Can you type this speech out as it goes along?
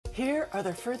Here are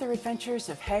the further adventures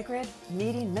of Hagrid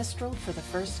meeting Mistral for the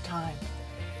first time.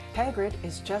 Hagrid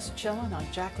is just chilling on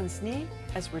Jaclyn's knee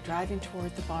as we're driving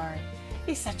toward the barn.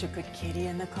 He's such a good kitty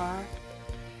in the car.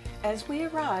 As we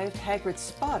arrived, Hagrid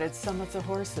spotted some of the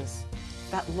horses.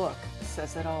 That look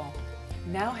says it all.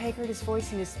 Now Hagrid is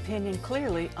voicing his opinion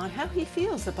clearly on how he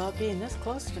feels about being this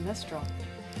close to Mistral.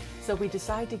 So we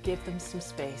decide to give them some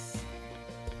space.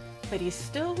 But he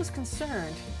still was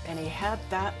concerned, and he had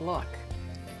that look.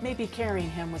 Maybe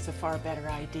carrying him was a far better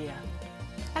idea.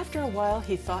 After a while,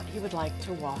 he thought he would like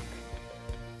to walk.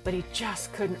 But he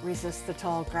just couldn't resist the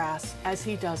tall grass, as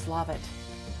he does love it.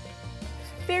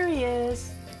 There he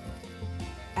is!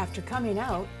 After coming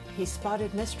out, he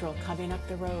spotted Mistral coming up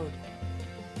the road.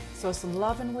 So some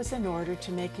loving was in order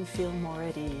to make him feel more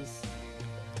at ease.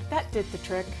 That did the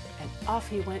trick, and off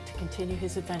he went to continue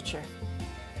his adventure.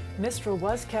 Mistral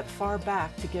was kept far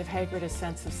back to give Hagrid a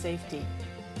sense of safety.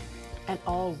 And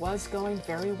all was going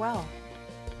very well.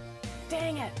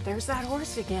 Dang it, there's that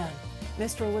horse again.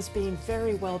 Mistral was being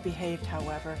very well behaved,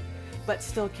 however, but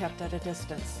still kept at a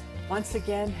distance. Once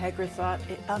again, Hagrid thought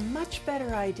it a much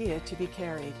better idea to be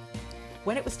carried.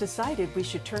 When it was decided we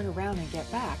should turn around and get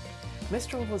back,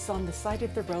 Mistral was on the side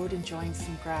of the road enjoying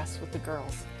some grass with the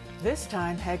girls. This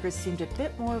time, Hagrid seemed a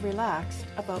bit more relaxed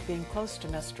about being close to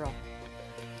Mistral.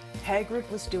 Hagrid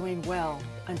was doing well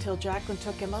until Jaclyn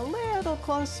took him a little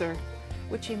closer,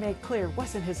 which he made clear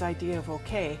wasn't his idea of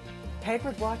okay.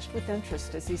 Hagrid watched with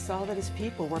interest as he saw that his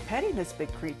people were petting this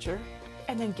big creature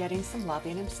and then getting some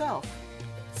loving himself.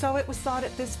 So it was thought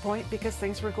at this point, because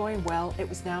things were going well, it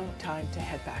was now time to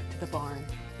head back to the barn.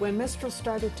 When Mistral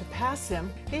started to pass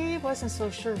him, he wasn't so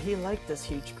sure he liked this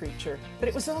huge creature, but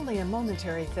it was only a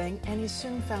momentary thing, and he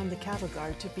soon found the cattle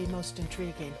guard to be most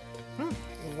intriguing.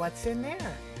 What's in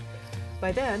there?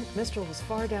 By then, Mistral was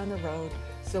far down the road,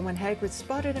 so when Hagrid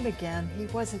spotted him again, he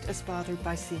wasn't as bothered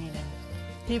by seeing him.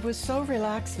 He was so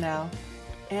relaxed now,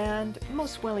 and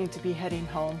most willing to be heading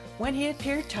home. When he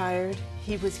appeared tired,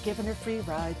 he was given a free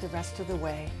ride the rest of the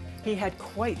way. He had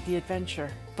quite the adventure,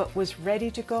 but was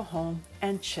ready to go home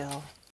and chill.